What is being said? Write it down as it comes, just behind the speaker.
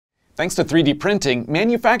Thanks to 3D printing,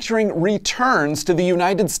 manufacturing returns to the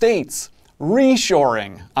United States.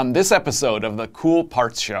 Reshoring on this episode of the Cool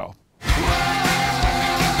Parts Show.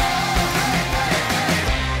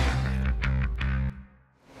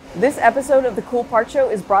 This episode of the Cool Parts Show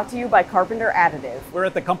is brought to you by Carpenter Additive. We're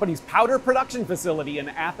at the company's powder production facility in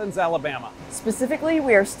Athens, Alabama. Specifically,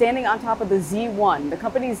 we are standing on top of the Z1, the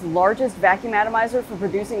company's largest vacuum atomizer for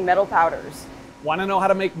producing metal powders. Want to know how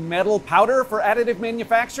to make metal powder for additive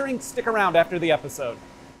manufacturing? Stick around after the episode.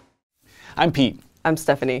 I'm Pete. I'm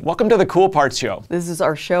Stephanie. Welcome to the Cool Parts Show. This is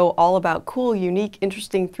our show all about cool, unique,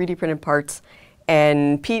 interesting 3D printed parts.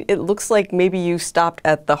 And Pete, it looks like maybe you stopped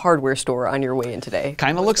at the hardware store on your way in today.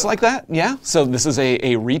 Kind of looks like that, yeah. So this is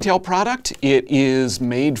a retail product. It is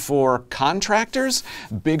made for contractors.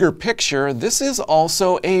 Bigger picture, this is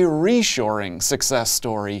also a reshoring success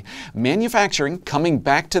story. Manufacturing coming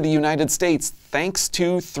back to the United States thanks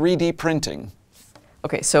to 3D printing.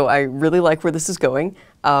 Okay, so I really like where this is going,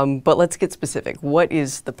 but let's get specific. What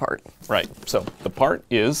is the part? Right, so the part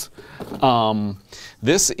is,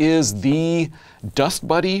 this is the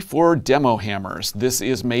DustBuddie for demo hammers. This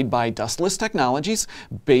is made by Dustless Technologies,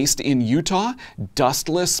 based in Utah.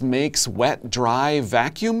 Dustless makes wet-dry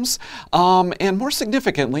vacuums, and more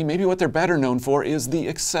significantly, maybe what they're better known for is the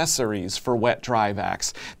accessories for wet-dry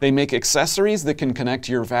vacs. They make accessories that can connect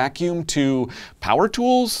your vacuum to power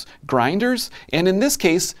tools, grinders, and in this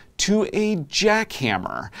case, to a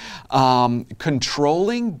jackhammer.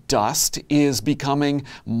 Controlling dust is becoming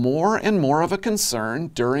more and more of a concern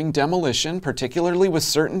during demolition, particularly with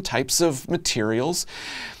certain types of materials.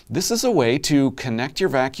 This is a way to connect your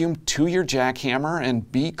vacuum to your jackhammer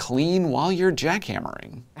and be clean while you're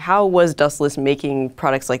jackhammering. How was Dustless making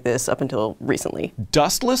products like this up until recently?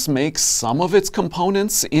 Dustless makes some of its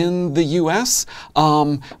components in the US,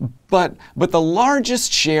 but the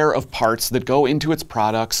largest share of parts that go into its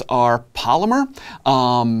products are polymer,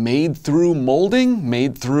 made through molding,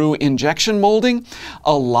 made through injection molding.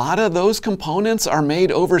 A lot of those components are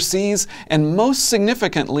made overseas, and most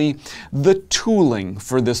significantly, the tooling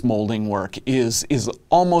for this molding work is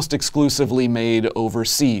almost exclusively made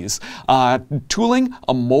overseas. Tooling,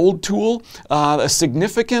 a mold tool, a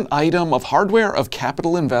significant item of hardware, of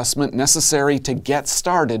capital investment necessary to get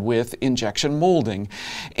started with injection molding.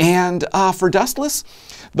 And for Dustless,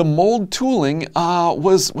 the mold tooling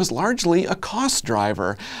was largely a cost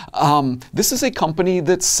driver. This is a company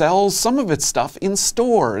that sells some of its stuff in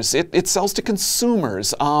stores. It sells to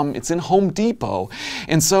consumers. It's in Home Depot.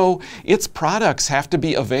 And so its products have to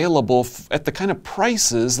be available at the kind of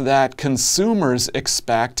prices that consumers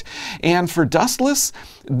expect. And for Dustless,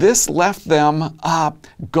 this left them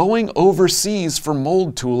going overseas for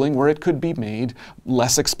mold tooling where it could be made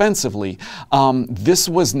less expensively. This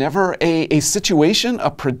was never a situation,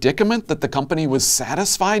 a predicament that the company was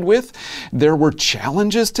satisfied with. There were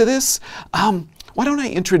challenges to this. Why don't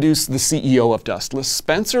I introduce the CEO of Dustless,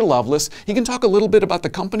 Spencer Loveless. He can talk a little bit about the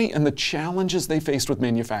company and the challenges they faced with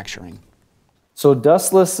manufacturing. So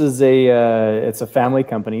Dustless is it's a family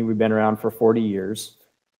company. We've been around for 40 years.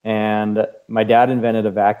 And my dad invented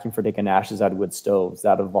a vacuum for taking ashes out of wood stoves.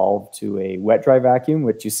 That evolved to a wet-dry vacuum,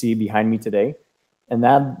 which you see behind me today. And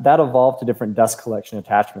that evolved to different dust collection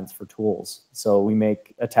attachments for tools. So we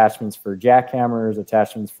make attachments for jackhammers,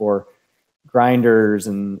 attachments for grinders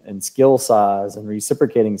and skill saws and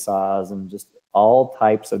reciprocating saws and just all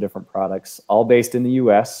types of different products, all based in the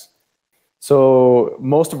US. So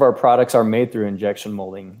most of our products are made through injection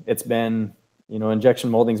molding. It's been, injection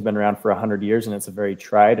molding's been around for 100 years and it's a very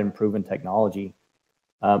tried and proven technology.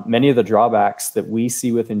 Many of the drawbacks that we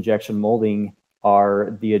see with injection molding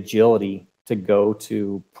are the agility to go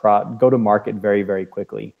to market very, very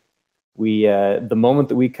quickly. The moment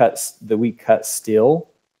that we cut steel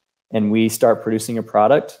and we start producing a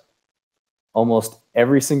product, almost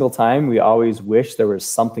every single time we always wish there was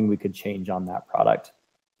something we could change on that product.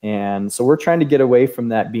 And so we're trying to get away from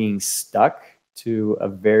that being stuck to a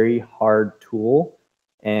very hard tool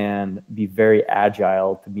and be very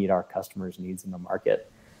agile to meet our customers' needs in the market.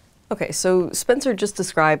 Okay, so Spencer just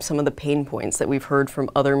described some of the pain points that we've heard from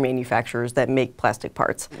other manufacturers that make plastic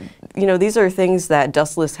parts. These are things that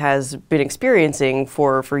Dustless has been experiencing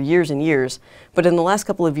for years and years, but in the last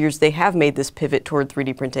couple of years they have made this pivot toward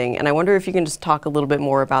 3D printing, and I wonder if you can just talk a little bit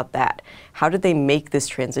more about that. How did they make this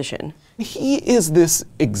transition? He is this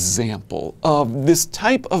example of this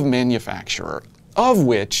type of manufacturer. of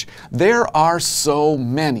which there are so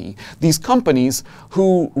many. These companies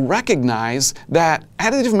who recognize that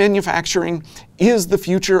additive manufacturing is the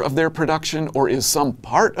future of their production or is some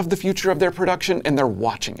part of the future of their production, and they're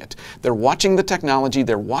watching it. They're watching the technology,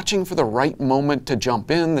 they're watching for the right moment to jump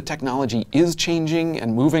in. The technology is changing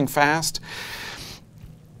and moving fast.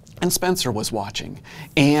 And Spencer was watching,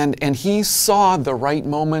 and he saw the right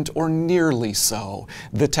moment, or nearly so.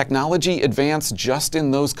 The technology advanced just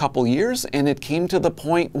in those couple years, and it came to the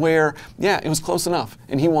point where, yeah, it was close enough,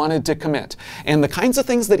 and he wanted to commit. And the kinds of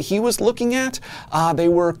things that he was looking at, they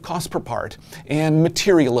were cost per part, and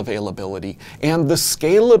material availability, and the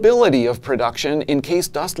scalability of production in case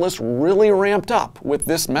Dustless really ramped up with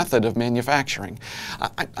this method of manufacturing.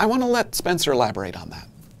 I want to let Spencer elaborate on that.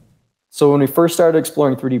 So when we first started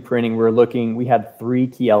exploring 3D printing, we had 3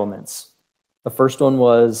 key elements. The first one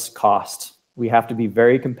was cost. We have to be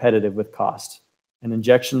very competitive with cost. An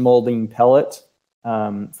injection molding pellet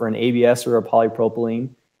for an ABS or a polypropylene,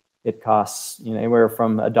 it costs anywhere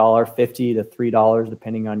from $1.50 to $3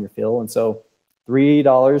 depending on your fill. And so $3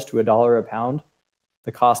 to $1 a pound,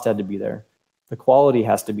 the cost had to be there. The quality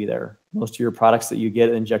has to be there. Most of your products that you get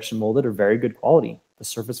injection molded are very good quality. The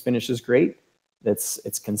surface finish is great.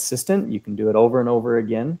 It's consistent. You can do it over and over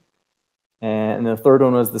again. And the third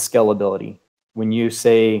one was the scalability. When you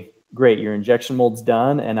say, great, your injection mold's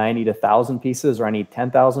done and I need 1,000 pieces, or I need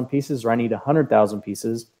 10,000 pieces, or I need 100,000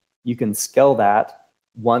 pieces, you can scale that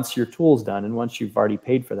once your tool's done and once you've already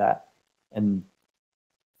paid for that. And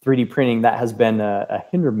 3D printing, that has been a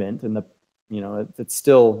hinderment, and it's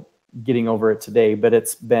still getting over it today, but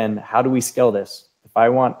it's been, how do we scale this? If I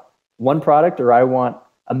want one product or I want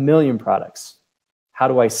 1 million products, how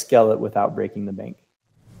do I scale it without breaking the bank?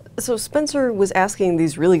 So Spencer was asking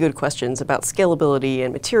these really good questions about scalability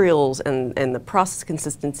and materials and the process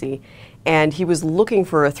consistency, and he was looking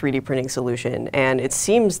for a 3D printing solution, and it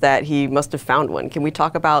seems that he must have found one. Can we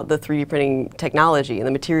talk about the 3D printing technology and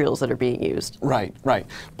the materials that are being used? Right.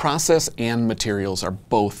 Process and materials are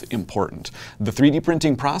both important. The 3D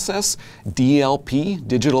printing process, DLP,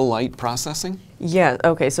 digital light processing. Yeah,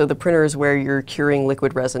 okay, so the printer is where you're curing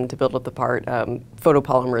liquid resin to build up the part,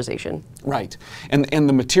 photopolymerization. Right, and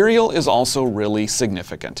the material is also really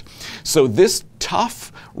significant. So this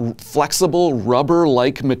tough, flexible,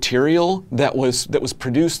 rubber-like material that was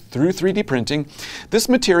produced through 3D printing, this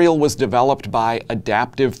material was developed by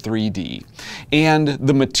Adaptive 3D. And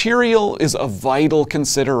the material is a vital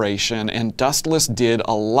consideration, and Dustless did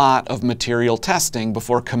a lot of material testing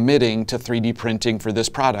before committing to 3D printing for this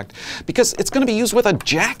product, because it's going to be used with a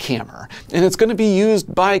jackhammer, and it's going to be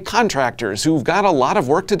used by contractors who've got a lot of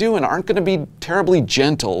work to do and aren't going to be terribly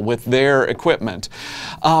gentle with their equipment.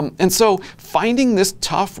 And so finding this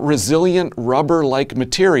tough, resilient, rubber-like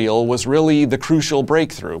material was really the crucial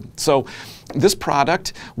breakthrough. So this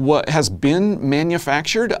product has been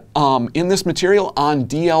manufactured in this material on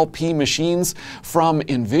DLP machines from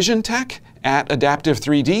EnvisionTech at Adaptive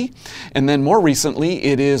 3D, and then more recently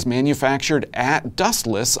it is manufactured at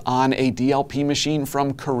Dustless on a DLP machine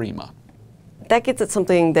from Karima. That gets at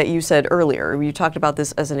something that you said earlier. You talked about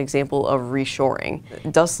this as an example of reshoring.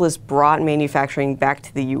 Dustless brought manufacturing back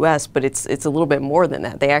to the US, but it's a little bit more than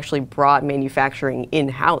that. They actually brought manufacturing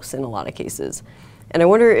in-house in a lot of cases. And I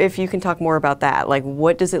wonder if you can talk more about that. Like,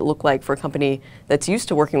 what does it look like for a company that's used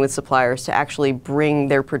to working with suppliers to actually bring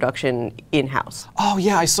their production in-house? Oh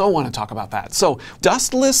yeah, I so want to talk about that. So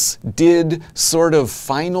Dustless did sort of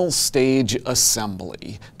final stage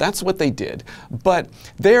assembly. That's what they did. But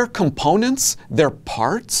their components, their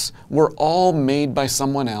parts, were all made by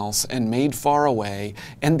someone else and made far away.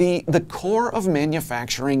 And the core of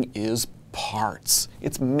manufacturing is parts.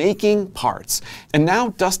 It's making parts. And now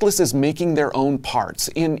Dustless is making their own parts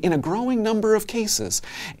in a growing number of cases.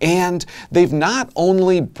 And they've not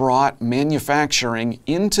only brought manufacturing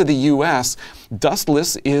into the US,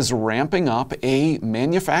 Dustless is ramping up a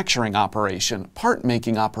manufacturing operation,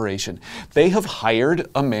 part-making operation. They have hired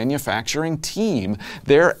a manufacturing team.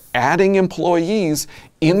 They're adding employees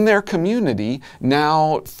in their community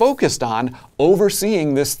now focused on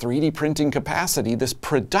overseeing this 3D printing capacity, this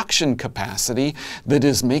production capacity that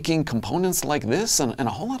is making components like this and a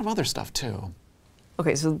whole lot of other stuff too.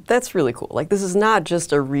 Okay, so that's really cool. Like, this is not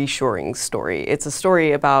just a reshoring story. It's a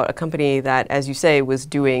story about a company that, as you say, was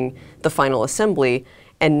doing the final assembly,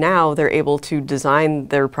 and now they're able to design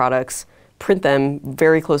their products, print them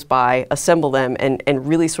very close by, assemble them, and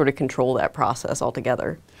really sort of control that process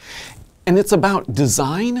altogether. And it's about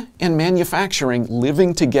design and manufacturing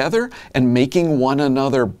living together and making one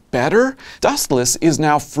another better. Dustless is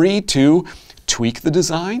now free to tweak the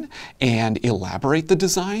design and elaborate the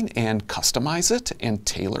design and customize it and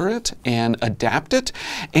tailor it and adapt it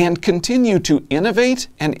and continue to innovate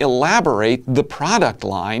and elaborate the product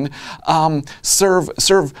line,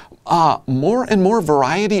 serve more and more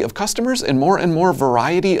variety of customers and more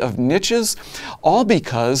variety of niches, all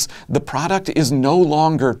because the product is no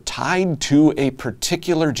longer tied to a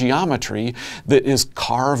particular geometry that is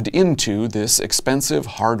carved into this expensive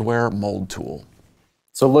hardware mold tool.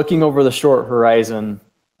 So looking over the short horizon,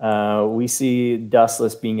 we see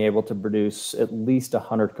Dustless being able to produce at least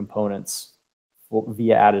 100 components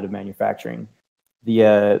via additive manufacturing.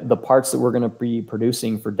 The parts that we're going to be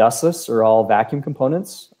producing for Dustless are all vacuum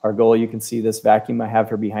components. Our goal, you can see this vacuum I have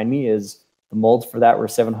here behind me, is the molds for that were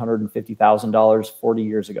 $750,000 40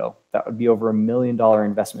 years ago. That would be over $1 million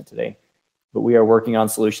investment today. But we are working on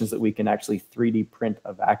solutions that we can actually 3D print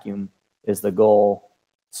a vacuum is the goal,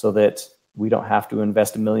 so that we don't have to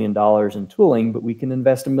invest $1 million in tooling, but we can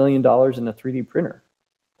invest $1 million in a 3D printer.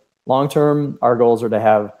 Long term, our goals are to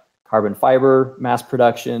have carbon fiber mass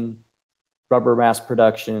production, rubber mass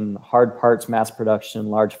production, hard parts mass production,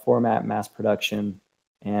 large format mass production,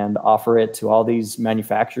 and offer it to all these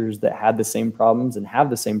manufacturers that had the same problems and have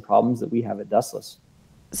the same problems that we have at Dustless.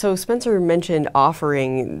 So Spencer mentioned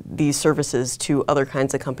offering these services to other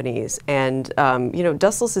kinds of companies, and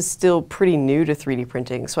Dustless is still pretty new to 3D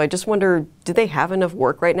printing. So I just wonder, do they have enough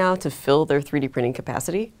work right now to fill their 3D printing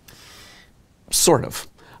capacity? Sort of.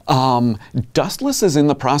 Dustless is in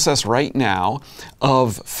the process right now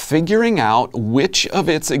of figuring out which of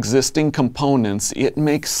its existing components it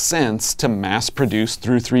makes sense to mass produce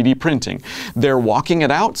through 3D printing. They're walking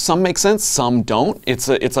it out. Some make sense, some don't. It's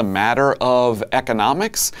a matter of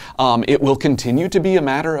economics. It will continue to be a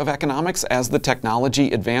matter of economics as the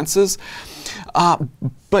technology advances.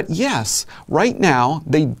 But yes, right now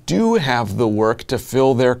they do have the work to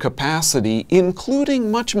fill their capacity, including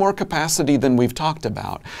much more capacity than we've talked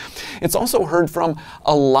about. It's also heard from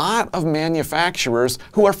a lot of manufacturers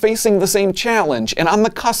who are facing the same challenge and on the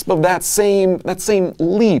cusp of that same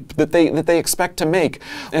leap that they expect to make.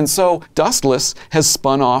 And so Dustless has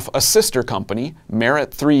spun off a sister company,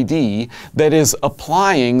 Merit 3D, that is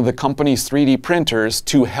applying the company's 3D printers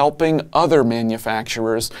to helping other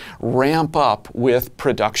manufacturers ramp up with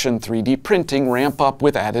production 3D printing, ramp up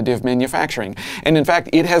with additive manufacturing. And in fact,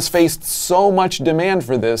 it has faced so much demand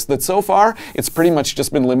for this that so far it's pretty much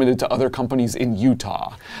just been limited to other companies in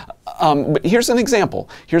Utah. But here's an example.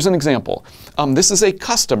 This is a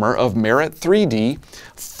customer of Merit 3D,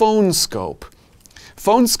 PhoneScope.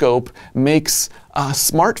 PhoneScope makes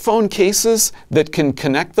smartphone cases that can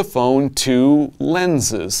connect the phone to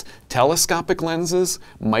lenses, telescopic lenses,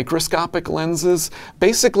 microscopic lenses,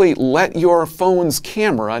 basically let your phone's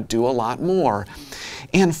camera do a lot more.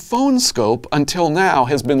 And PhoneScope, until now,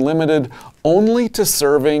 has been limited only to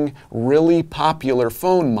serving really popular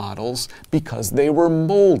phone models because they were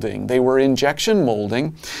molding. They were injection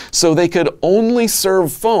molding, so they could only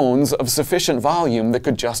serve phones of sufficient volume that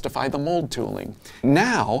could justify the mold tooling.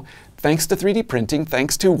 Now, thanks to 3D printing,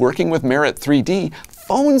 thanks to working with Merit 3D,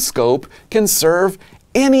 PhoneScope can serve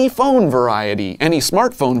any phone variety, any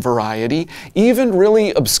smartphone variety, even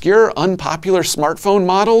really obscure, unpopular smartphone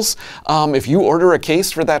models. If you order a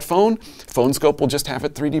case for that phone, PhoneScope will just have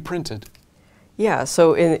it 3D printed. Yeah,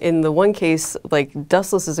 so in the one case, like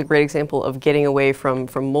Dustless is a great example of getting away from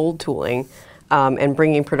mold tooling and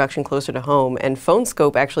bringing production closer to home. And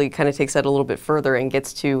PhoneScope actually kind of takes that a little bit further and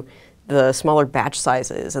gets to the smaller batch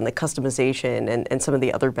sizes and the customization and some of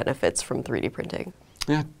the other benefits from 3D printing.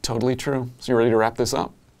 Yeah, totally true. So you ready to wrap this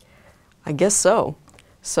up? I guess so.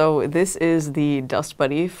 So this is the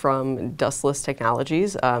DustBuddie from Dustless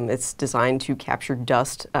Technologies. It's designed to capture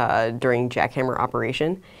dust during jackhammer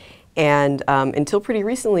operation. And until pretty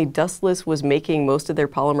recently, Dustless was making most of their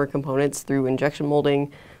polymer components through injection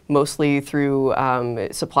molding, mostly through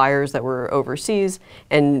suppliers that were overseas,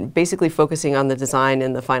 and basically focusing on the design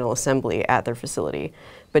and the final assembly at their facility.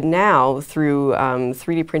 But now, through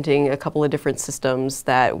 3D printing a couple of different systems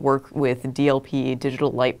that work with DLP, digital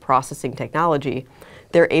light processing technology,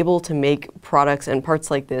 they're able to make products and parts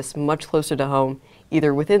like this much closer to home,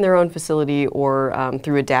 either within their own facility or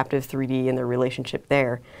through adaptive 3D and their relationship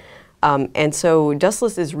there. And so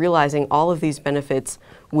Dustless is realizing all of these benefits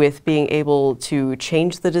with being able to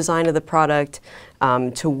change the design of the product,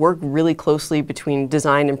 to work really closely between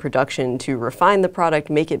design and production to refine the product,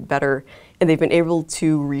 make it better, and they've been able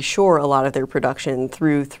to reshore a lot of their production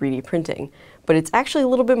through 3D printing. But it's actually a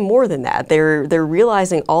little bit more than that. They're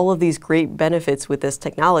realizing all of these great benefits with this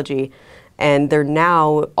technology, and they're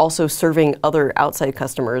now also serving other outside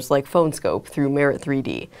customers like PhoneScope through Merit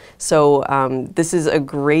 3D. So this is a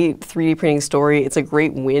great 3D printing story. It's a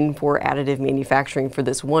great win for additive manufacturing for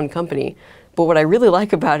this one company. But what I really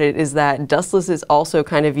like about it is that Dustless is also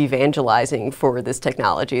kind of evangelizing for this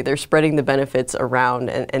technology. They're spreading the benefits around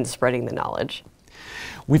and spreading the knowledge.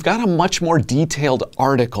 We've got a much more detailed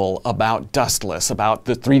article about Dustless, about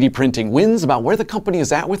the 3D printing wins, about where the company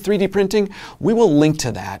is at with 3D printing. We will link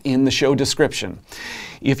to that in the show description.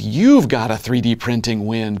 If you've got a 3D printing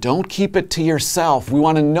win, don't keep it to yourself. We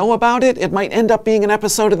want to know about it. It might end up being an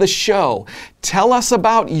episode of the show. Tell us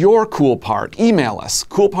about your cool part. Email us,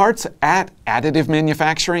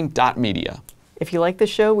 coolparts@additivemanufacturing.media. If you like the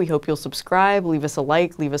show, we hope you'll subscribe, leave us a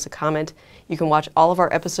like, leave us a comment. You can watch all of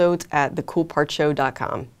our episodes at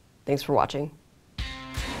thecoolpartshow.com. Thanks for watching.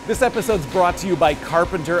 This episode's brought to you by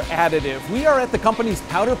Carpenter Additive. We are at the company's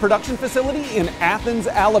powder production facility in Athens,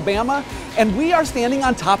 Alabama, and we are standing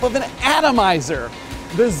on top of an atomizer.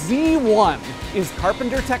 The Z1 is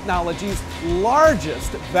Carpenter Technologies'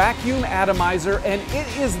 largest vacuum atomizer, and it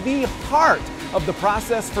is the heart of the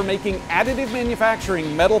process for making additive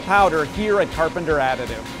manufacturing metal powder here at Carpenter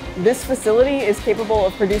Additive. This facility is capable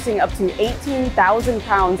of producing up to 18,000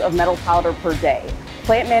 pounds of metal powder per day.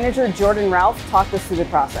 Plant manager Jordan Ralph talked us through the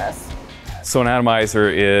process. So an atomizer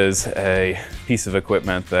is a piece of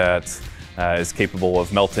equipment that is capable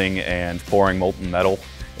of melting and pouring molten metal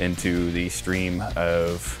into the stream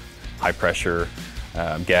of high pressure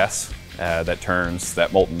gas that turns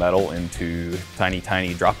that molten metal into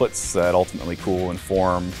tiny droplets that ultimately cool and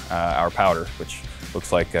form our powder, which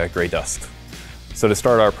looks like gray dust. So to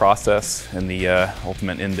start our process and the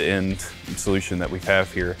ultimate end-to-end solution that we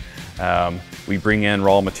have here, we bring in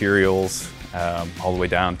raw materials all the way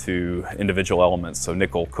down to individual elements, so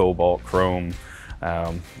nickel, cobalt, chrome,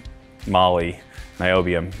 moly,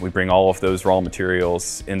 niobium. We bring all of those raw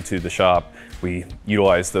materials into the shop. We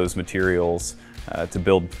utilize those materials to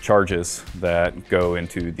build charges that go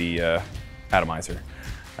into the atomizer.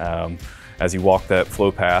 As you walk that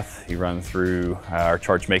flow path, you run through our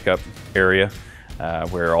charge makeup area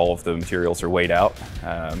where all of the materials are weighed out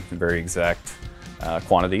in very exact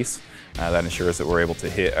quantities. That ensures that we're able to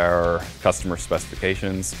hit our customer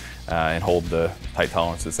specifications and hold the tight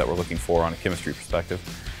tolerances that we're looking for on a chemistry perspective.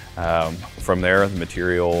 From there, the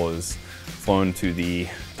material is flown to the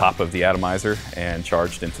top of the atomizer and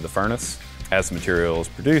charged into the furnace. As the material is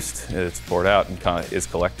produced, it's poured out and is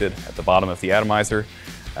collected at the bottom of the atomizer.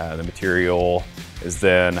 The material is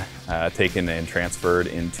then taken and transferred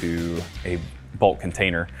into a bulk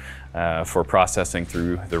container for processing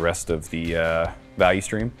through the rest of the value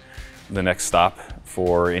stream. The next stop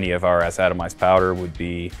for any of our atomized powder would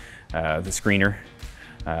be the screener.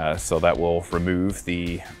 So that will remove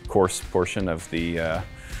the coarse portion of the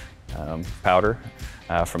powder.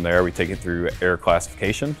 From there, we take it through air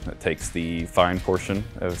classification. That takes the fine portion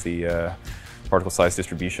of the particle size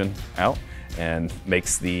distribution out and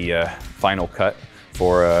makes the final cut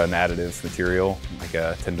for an additive material, like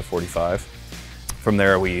a 10 to 45. From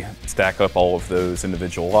there, we stack up all of those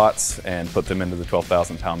individual lots and put them into the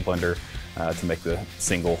 12,000 pound blender to make the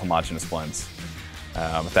single homogeneous blends.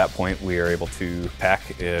 At that point, we are able to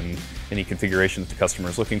pack in any configuration that the customer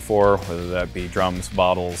is looking for, whether that be drums,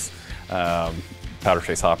 bottles, powder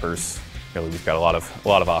trace hoppers. Really, we've got a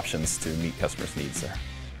lot of options to meet customers' needs there.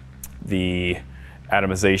 The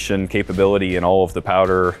atomization capability and all of the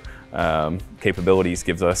powder capabilities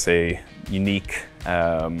gives us a unique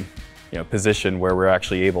position where we're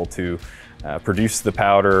actually able to produce the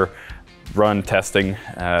powder, run testing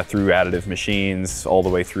through additive machines all the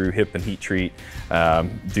way through HIP and heat treat,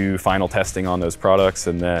 do final testing on those products,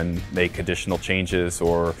 and then make additional changes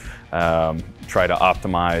or try to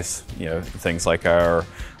optimize things like our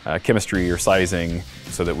chemistry or sizing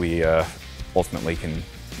so that we ultimately can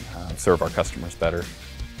serve our customers better.